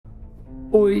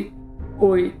Oi,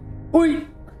 oi, oi.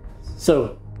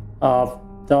 So, I've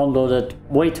downloaded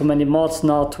way too many mods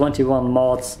now, 21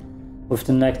 mods with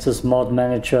the Nexus mod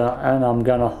manager, and I'm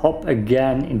gonna hop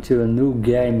again into a new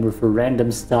game with a random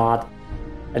start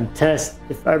and test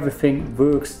if everything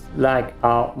works like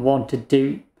I want to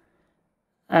do.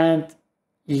 And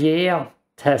yeah,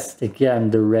 test again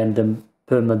the random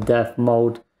permadeath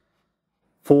mode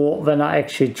for when I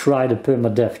actually try the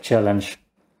permadeath challenge.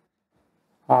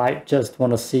 I just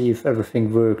want to see if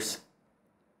everything works,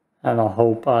 and I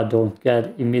hope I don't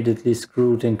get immediately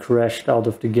screwed and crashed out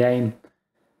of the game.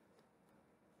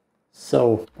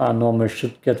 So I normally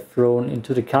should get thrown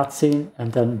into the cutscene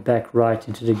and then back right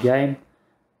into the game.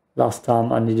 Last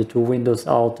time I needed to Windows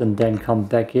out and then come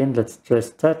back in. Let's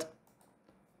test that.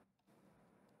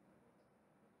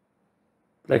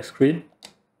 Black screen.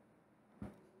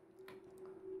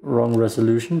 Wrong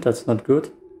resolution, that's not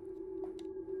good.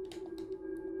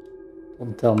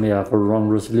 Don't tell me I have a wrong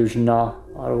resolution now,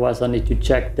 otherwise I need to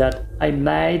check that I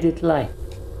made it like.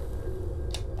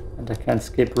 And I can't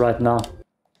skip right now.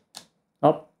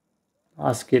 Oh,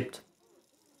 I skipped.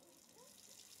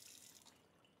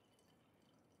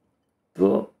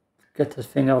 Oh, get that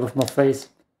thing out of my face.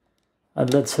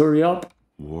 And let's hurry up.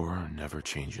 War never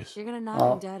changes. You're gonna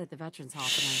knock him dead at the Veterans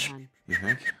Hospital, hon. You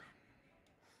think?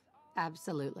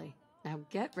 Absolutely. Now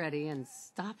get ready and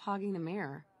stop hogging the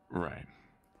mirror. Right.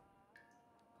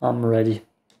 I'm ready.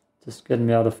 Just get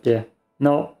me out of there.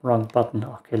 No, wrong button.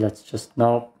 Okay, let's just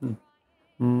now.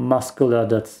 Muscular,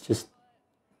 that's just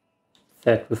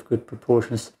fat with good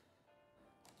proportions.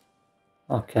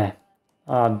 Okay.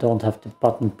 I don't have the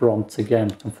button prompts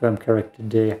again. Confirm character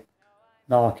there.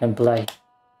 Now I can play.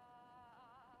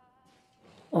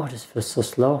 Oh, this feels so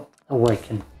slow.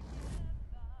 Awaken.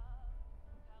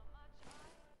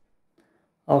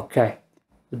 Okay.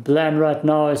 The plan right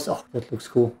now is... Oh, that looks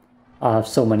cool. I have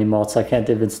so many mods, I can't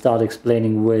even start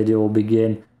explaining where they all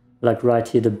begin. Like right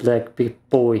here, the black big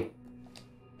boy.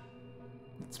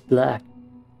 It's black.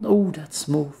 Oh, that's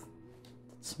smooth.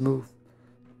 That's smooth.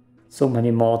 So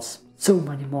many mods. So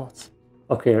many mods.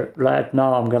 Okay, right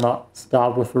now I'm gonna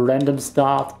start with a random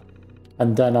start.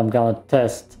 And then I'm gonna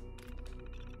test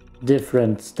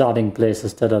different starting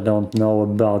places that I don't know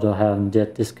about or haven't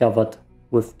yet discovered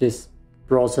with this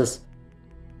process.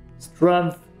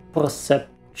 Strength, perception,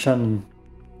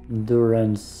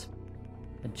 endurance,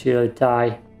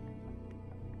 agility,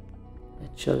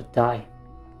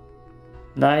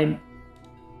 name,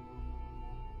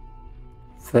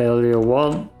 failure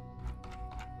 1,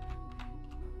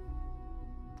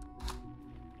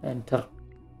 enter.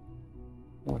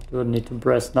 What do I need to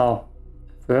press now?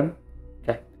 Confirm.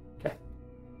 Okay.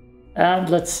 And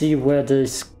let's see where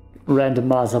this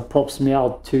randomizer pops me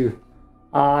out to.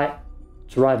 I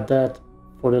tried that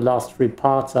for the last 3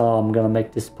 parts. I'm gonna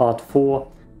make this part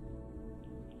 4.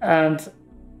 And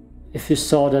if you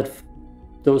saw that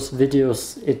those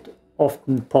videos, it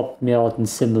often popped me out in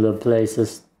similar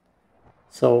places.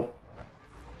 So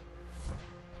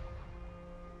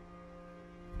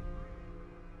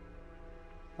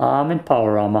I'm in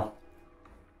power armor.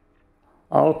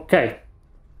 Okay.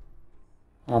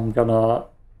 I'm gonna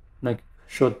make a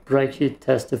short break here,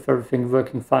 test if everything's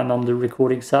working fine on the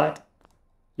recording side.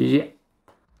 Yeah.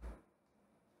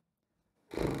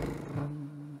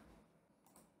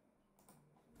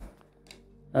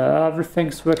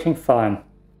 Everything's working fine.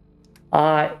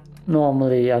 I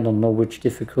don't know which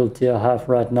difficulty I have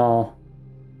right now.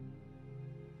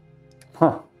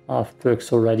 I have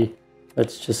perks already.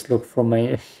 Let's just look for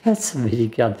my... That's a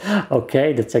minigun.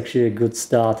 Okay, that's actually a good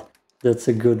start. That's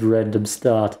a good random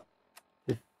start.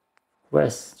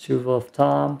 Quest, Jewel of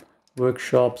Time,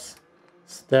 workshops,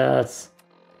 stats,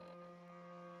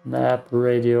 map,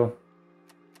 radio.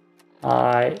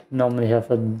 I normally have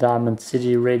a Diamond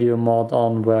City radio mod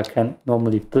on where I can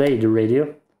normally play the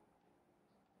radio.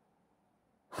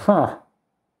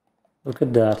 Look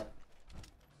at that.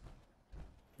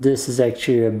 This is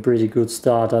actually a pretty good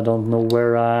start. I don't know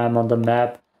where I am on the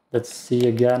map. Let's see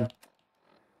again.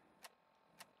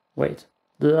 Wait.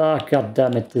 God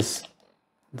damn it,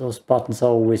 those buttons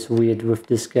are always weird with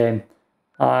this game.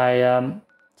 I am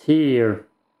here.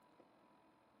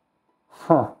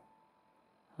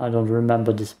 I don't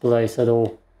remember this place at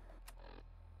all.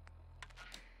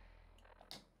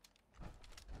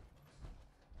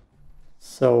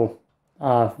 So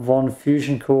I have 1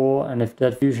 fusion core, and if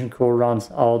that fusion core runs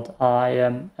out, I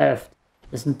am effed.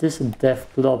 Isn't this a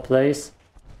Deathclaw place?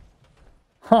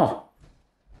 What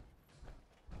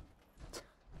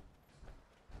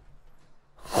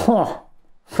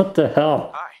the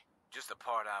hell? Hi, just the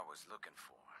part I was looking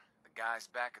for. The guys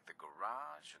back at the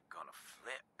garage are gonna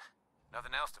flip. Nothing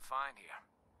nothing else to find here.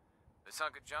 This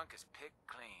hunk of junk is picked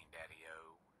clean,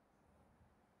 Daddy-o.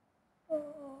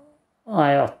 Ah,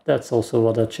 yeah, that's also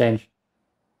what I changed.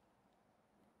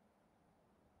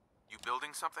 You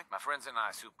building something? My friends and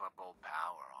I soup up old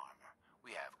power armor.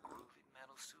 We have groovy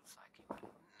metal suits like you've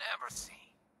never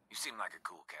seen. You seem like a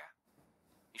cool cat.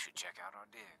 You should check out our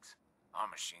digs. Our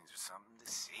machines are something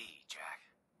to see, Jack.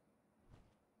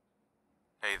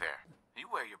 Hey there. You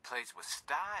wear your plates with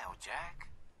style, Jack.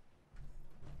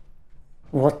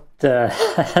 What the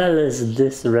hell is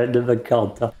this random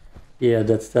encounter? Yeah,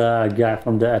 that's the guy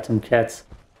from the Atom Cats,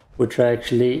 which I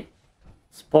actually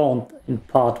spawned in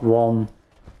part 1,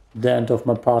 the end of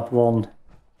my part 1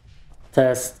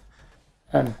 test.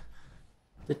 And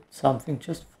did something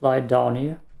just fly down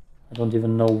here? I don't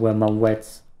even know where my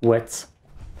wets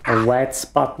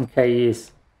button key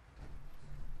is.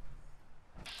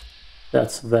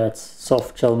 That's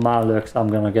soft shell Malux. I'm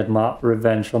gonna get my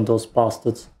revenge on those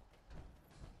bastards.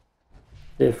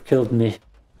 They've killed me.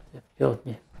 They've killed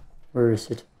me. Where is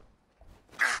it?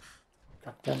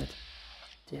 God damn it.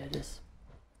 There it is.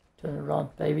 Turn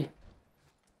around, baby.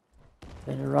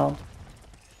 Turn around.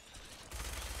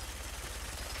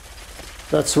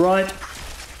 That's right.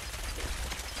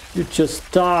 You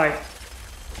just die.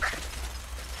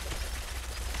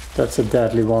 That's a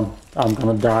deadly one. I'm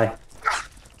gonna die.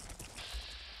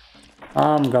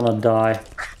 I'm gonna die.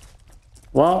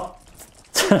 Well,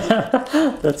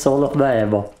 that's all of my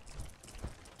ammo.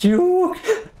 Duke!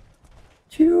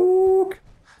 Duke!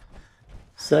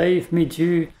 Save me,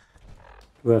 Duke. Do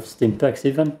we have stimpaks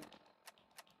even?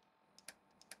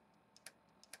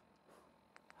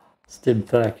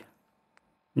 Stimpak.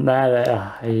 Man,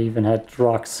 I even had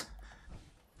drugs.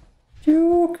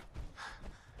 Duke!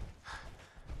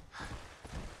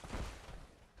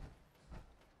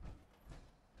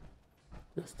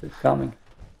 They're still coming.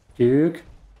 Duke?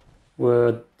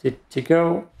 Where did you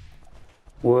go?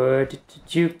 Where did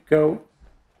you go?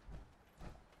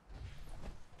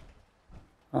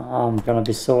 I'm gonna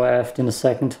be so effed in a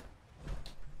second.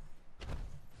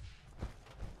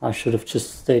 I should have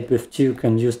just stayed with Duke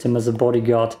and used him as a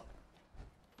bodyguard.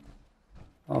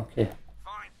 Okay.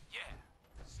 Fine, yeah.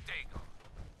 Stay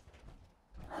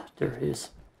gone. There he is.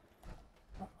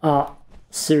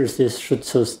 Seriously, should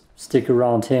just stick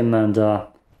around him and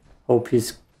hope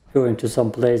he's going to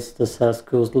some place that has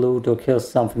good loot or kill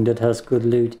something that has good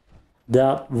loot.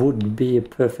 That would be a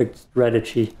perfect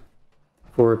strategy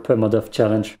for a permadeath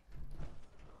challenge.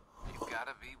 You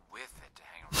gotta be with it to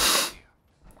hang around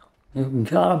here. You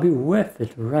gotta be with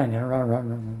it.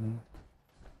 Run.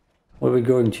 Where are we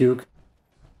going, Duke?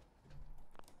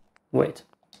 Wait.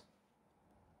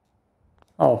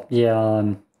 Oh, yeah,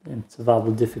 I'm in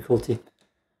survival difficulty.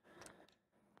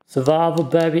 Survival,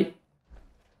 baby.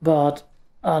 But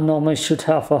I normally should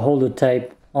have a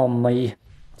holotape on me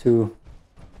to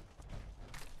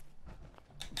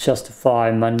justify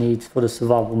my needs for the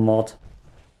survival mod.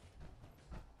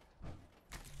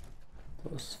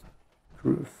 Those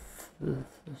groove.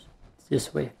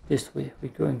 This way, we're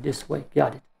going this way.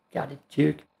 Got it,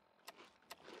 Duke.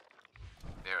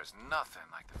 There's nothing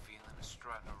like the feeling of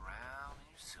strutting around in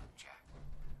your suit, Jack.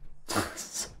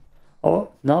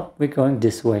 Oh, no, we're going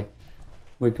this way.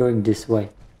 We're going this way.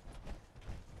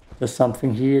 There's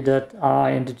something here that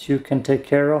I and the Duke can take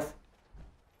care of.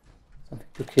 Something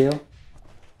to kill.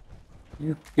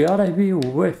 You gotta be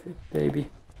with it, baby.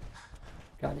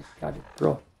 Got it,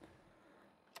 bro.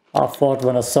 I thought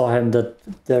when I saw him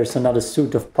that there's another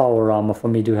suit of power armor for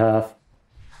me to have.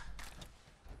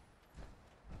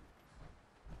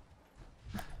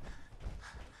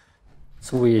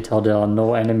 It's weird how there are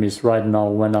no enemies right now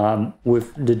when I'm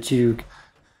with the Duke.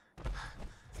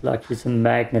 It's like he's a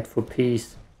magnet for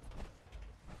peace.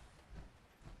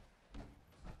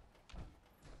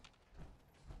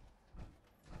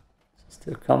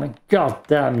 Still coming. God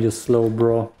damn, you slow,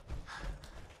 bro.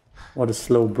 What a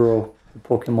slow bro, the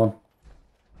Pokemon.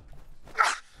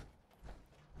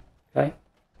 Okay.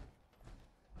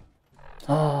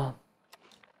 Ah.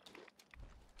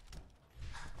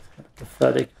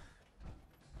 Pathetic.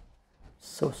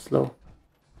 So slow.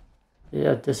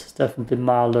 Yeah, this is definitely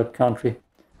milder country.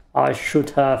 I should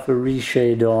have a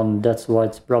reshade on, that's why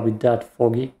it's probably that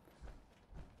foggy.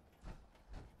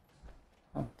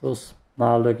 And those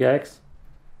milder eggs.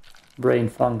 Brain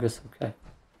fungus, okay.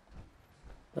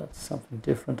 That's something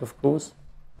different, of course.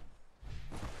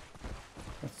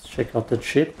 Let's check out the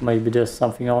ship. Maybe there's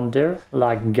something on there,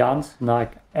 like guns,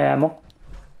 like ammo,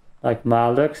 like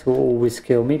Malux, who always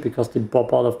kill me because they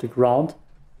pop out of the ground.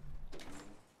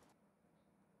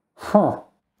 Huh,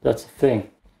 that's a thing.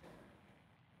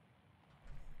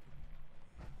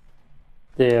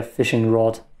 There, fishing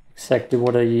rod. Exactly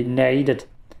what I needed.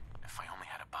 If I only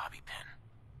had a bobby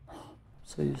pin.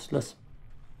 So useless.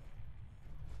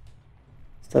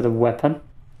 Is that a weapon?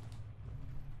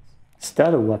 Is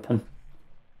that a weapon?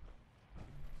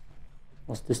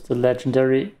 Was this the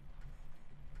legendary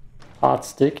hard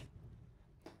stick?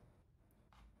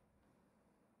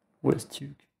 Where's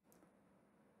Duke?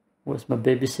 Where's my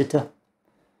babysitter?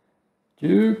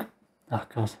 Duke! Oh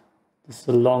god, this is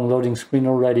a long loading screen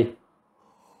already.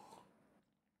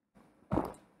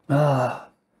 Ah,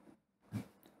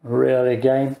 really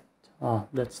game? Ah,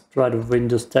 let's try the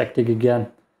Windows tactic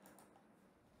again.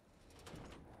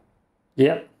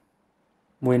 Yep,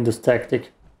 Windows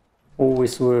tactic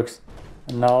always works.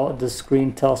 And now the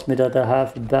screen tells me that I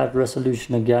have a bad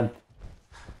resolution again.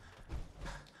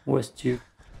 Where's Duke?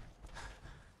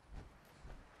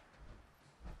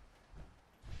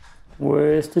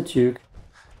 Where's the Duke?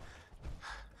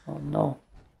 Oh no.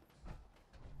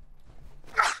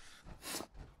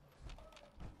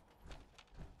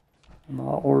 Am I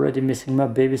already missing my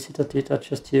babysitter? Did I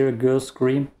just hear a girl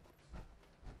scream?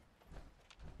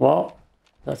 Well,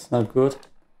 that's not good.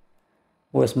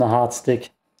 Where's my hard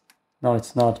stick? No,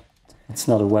 it's not. It's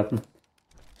not a weapon.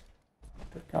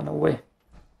 Put the gun away.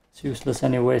 It's useless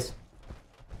anyways.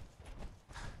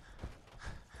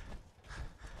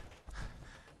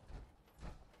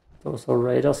 Those are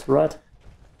raiders, right?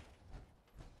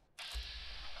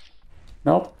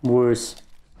 Nope, worse.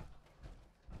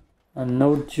 And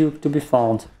no Duke to be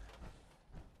found.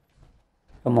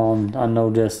 Come on, I know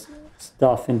there's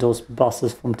stuff in those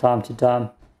buses from time to time.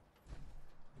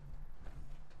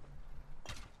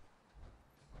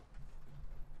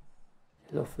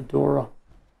 Yellow fedora.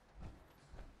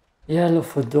 Yellow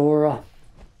fedora.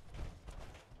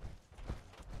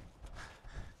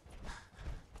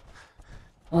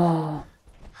 Ah.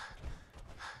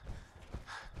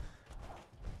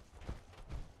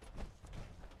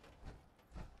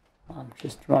 I'm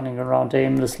just running around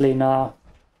aimlessly now.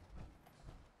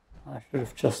 I should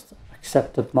have just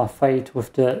accepted my fate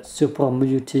with the super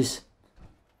muties.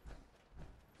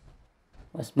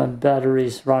 As my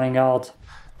batteries running out.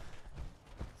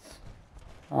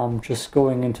 I'm just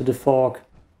going into the fog.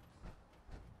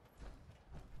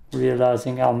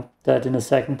 Realizing I'm dead in a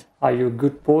second. Are you a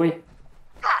good boy?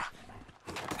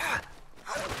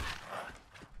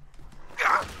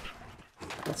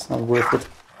 That's not worth it.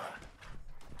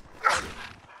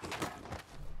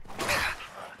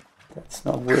 That's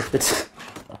not worth it.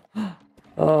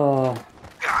 Oh.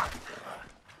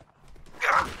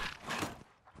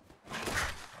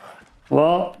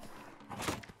 Well.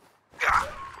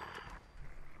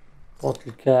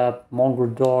 Bottle cap, mongrel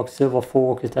dog, silver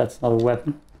fork, if that's not a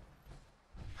weapon.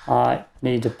 I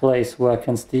need a place where I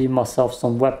can steal myself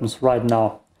some weapons right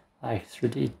now. I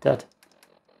should eat that.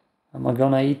 Am I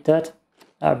gonna eat that?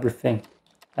 Everything.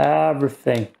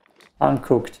 Everything.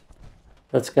 Uncooked.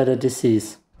 Let's get a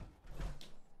disease.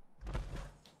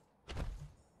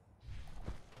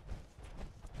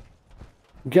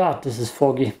 God, this is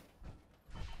foggy.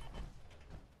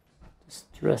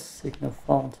 Distress signal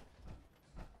found.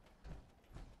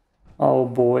 Oh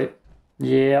boy.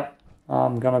 Yeah,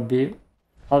 I'm gonna be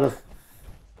out of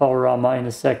power armor in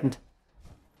a second.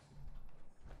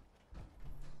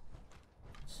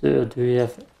 So, do you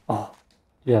have... Oh,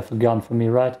 you have a gun for me,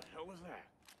 right? What was that?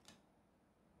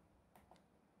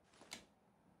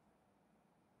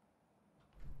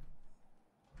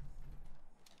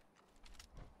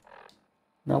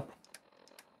 Nope.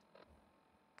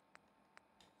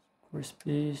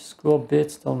 Crispy score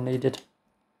bits, don't need it.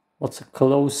 What's a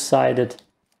close-sided?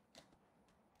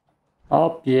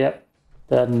 Oh, yeah.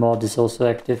 That mod is also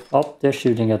active. Oh, they're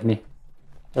shooting at me.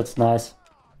 That's nice.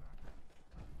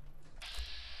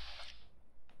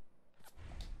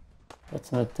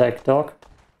 That's an attack dog.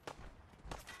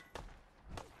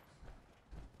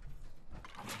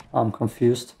 I'm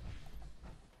confused.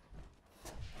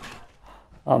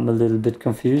 I'm a little bit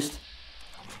confused.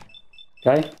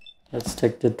 Okay, let's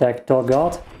take the attack dog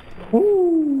out.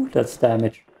 Woo, that's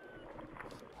damage.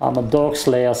 I'm a dog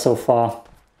slayer so far.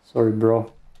 Sorry,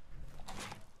 bro.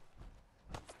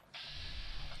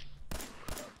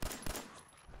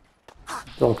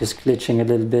 Dog is glitching a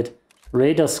little bit.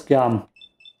 Raider scum.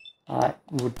 I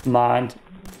would mind.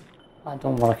 I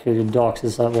don't want to kill your dogs,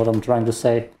 is that what I'm trying to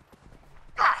say?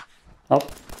 Oh.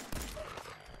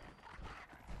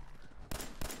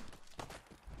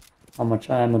 How much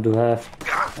ammo do I have?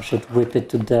 I should whip it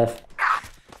to death.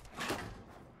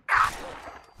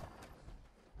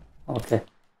 Okay.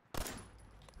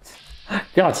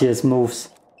 God, he has moves.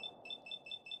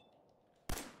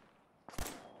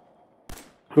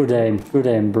 Good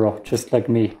aim, bro. Just like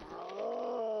me.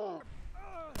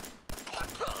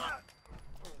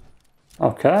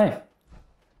 Okay.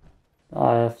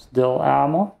 I have still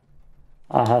armor.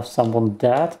 I have someone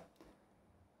dead.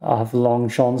 I have long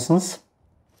Johnsons.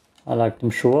 I like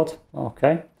them short.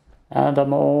 Okay. And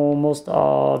I'm almost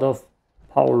out of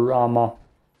power armor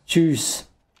juice.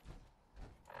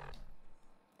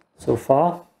 So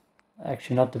far,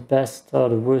 actually not the best or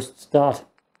the worst start.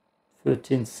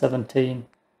 13, 17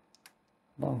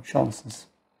 long Johnsons.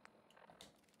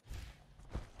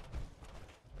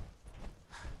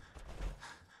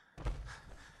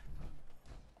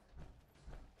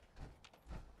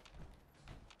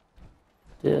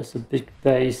 There's a big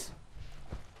base.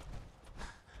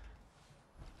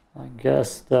 I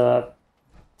guess the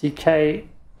decay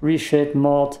reshade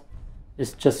mod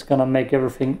is just gonna make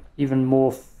everything even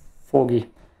more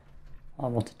foggy. I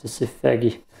wanted to say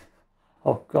faggy.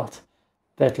 Oh god.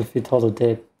 Battlefield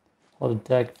holiday.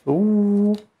 Holiday.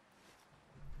 Ooh.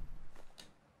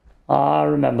 I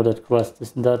remember that quest,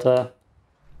 isn't that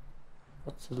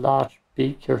what's a large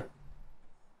beaker?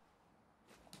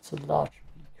 It's a large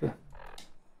beaker.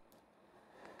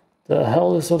 The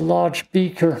hell is a large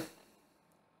beaker?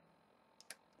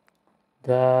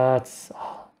 That's...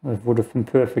 it would have been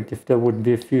perfect if there wouldn't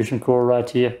be a fusion core right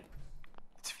here.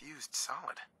 It's fused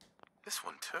solid. This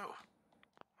one too.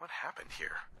 What happened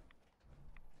here?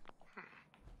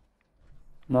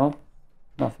 No,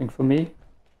 nothing for me.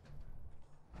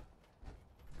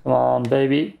 Come on,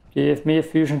 baby, give me a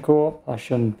fusion core. I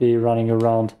shouldn't be running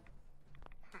around.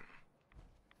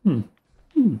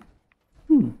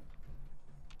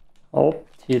 Oh,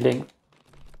 healing.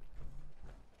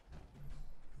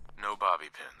 No bobby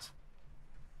pins.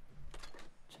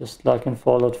 Just like in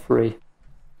Fallout 3.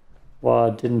 Well, I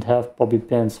didn't have bobby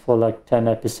pins for like 10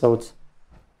 episodes.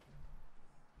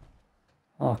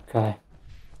 Okay.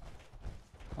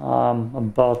 I'm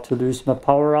about to lose my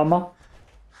power armor.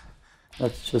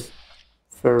 That's just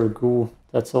very cool.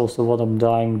 That's also what I'm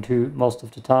dying to most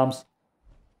of the times.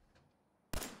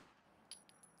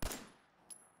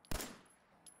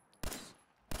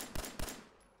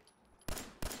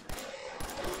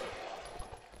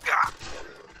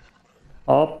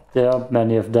 Oh, there are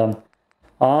many of them.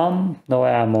 No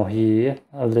ammo here.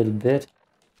 A little bit.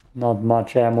 Not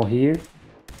much ammo here.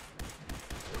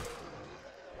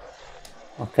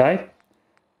 Okay.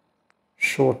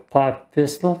 Short pipe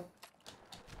pistol.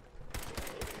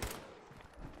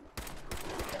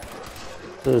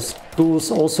 The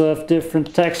spools also have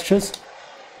different textures.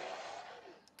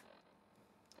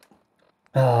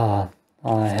 I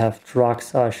have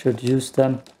drugs. I should use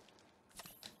them.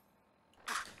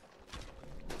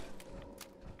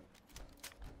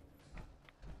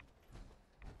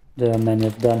 There are many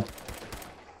of them.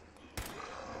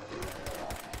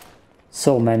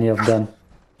 So many of them.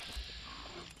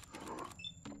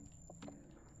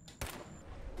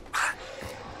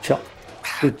 Job.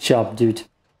 Good job, dude.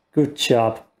 Good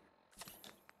job.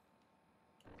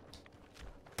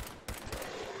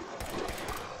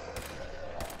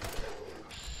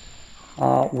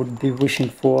 I would be wishing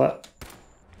for...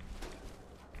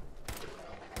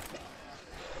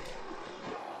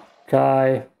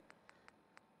 guy.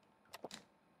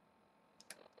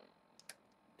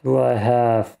 Do I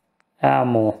have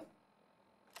ammo?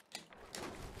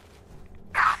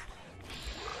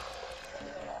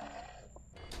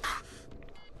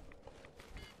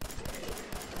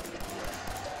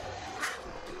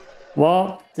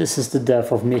 Well, this is the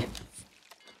death of me.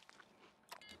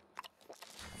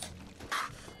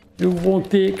 You won't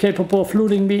be capable of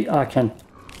looting me. I can...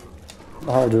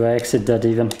 how do I exit that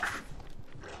even?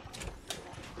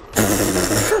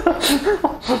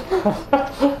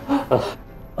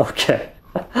 Okay.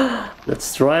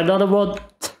 Let's try another one.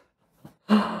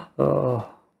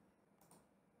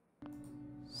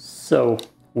 So,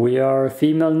 we are a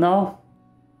female now.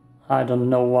 I don't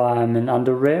know why I'm in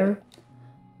underwear.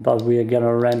 But we are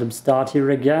gonna random start here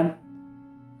again.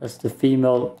 As the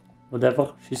female,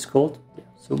 whatever she's called. Yeah,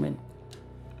 zoom in.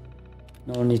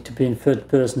 No need to be in third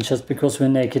person just because we're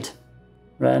naked.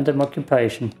 Random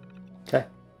occupation. Okay,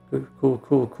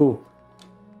 cool.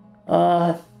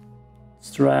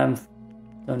 Strength,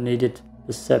 don't need it.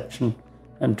 Perception,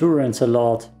 endurance a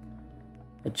lot.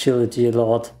 Agility a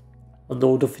lot. A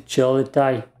load of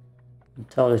agility.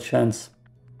 Intelligence.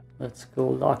 Let's go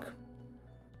luck.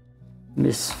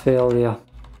 Miss failure.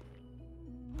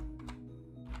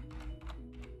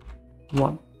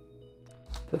 1.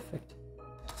 Perfect.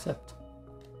 Accept.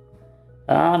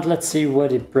 And let's see where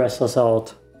they press us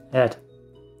out at.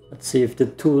 Let's see if the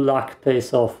 2 luck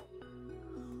pays off.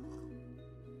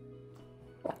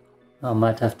 I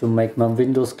might have to make my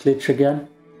Windows glitch again.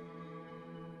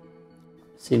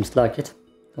 Seems like it.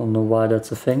 Don't know why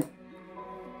that's a thing.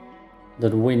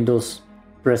 that Windows,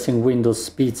 pressing Windows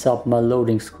speeds up my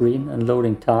loading screen and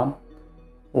loading time.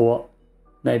 Or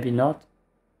maybe not.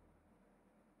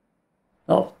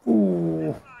 Oh,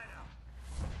 ooh.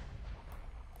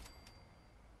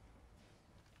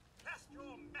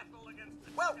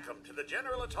 Welcome to the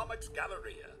General Atomics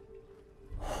Galleria.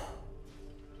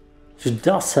 She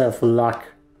does have luck.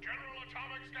 General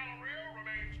Atomics Galleria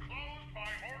remains closed by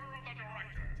order of the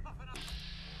director.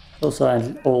 Those are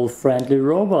all friendly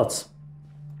robots.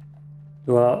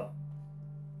 You are...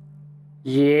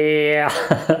 Yeah!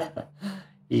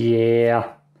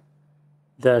 Yeah!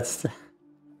 That's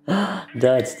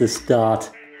the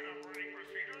start.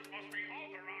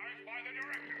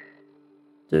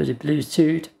 Dirty blue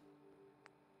suit.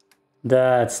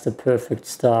 That's the perfect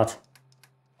start.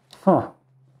 Huh.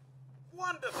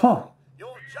 Wonderful! Huh.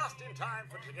 You're just in time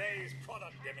for today's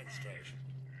product demonstration.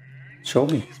 Show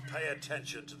me. Please pay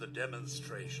attention to the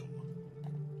demonstration.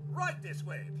 Right this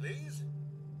way, please.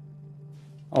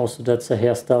 Also, that's a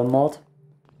hairstyle mod.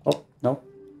 Oh, no.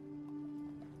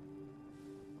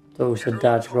 Those are General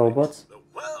Dutch robots. the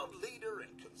world leader in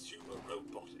consumer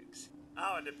robotics.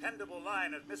 Our dependable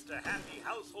line of Mr. Handy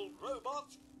household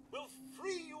robots will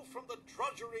free you from the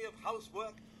drudgery of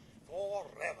housework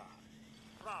forever.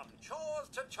 From chores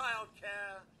to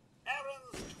childcare,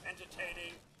 errands to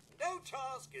entertaining, no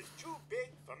task is too big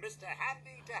for Mr.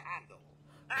 Handy to handle.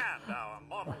 And our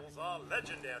models are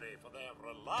legendary for their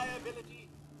reliability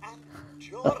and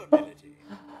durability.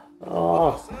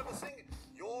 For servicing,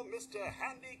 your Mr.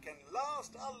 Handy can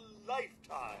last a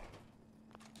lifetime.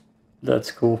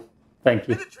 That's cool. Thank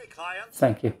you. Military clients,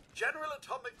 Thank you. General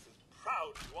Atomics is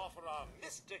proud to offer our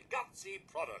Mr. Gutsy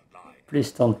product line.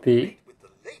 Please don't be With the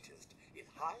latest in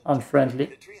high unfriendly.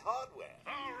 military hardware.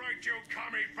 All right, you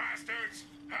commie bastards.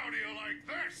 How do you like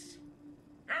this?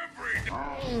 Every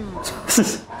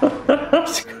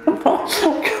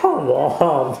Come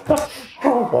on.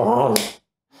 Come on.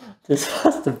 This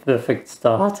was the perfect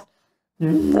start.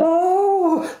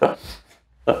 No.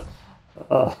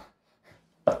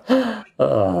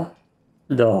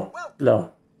 No.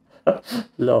 No.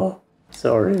 No.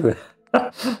 Sorry.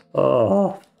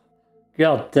 Oh.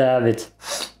 God damn it.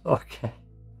 Okay.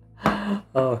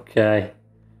 Okay.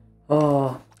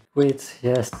 Oh, quit.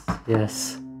 Yes.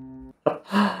 Yes.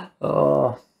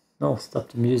 Oh. No, stop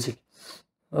the music.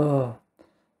 Oh.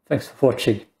 Thanks for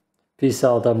watching. Peace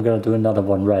out. I'm gonna do another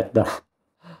one right now.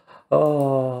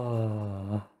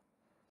 Oh.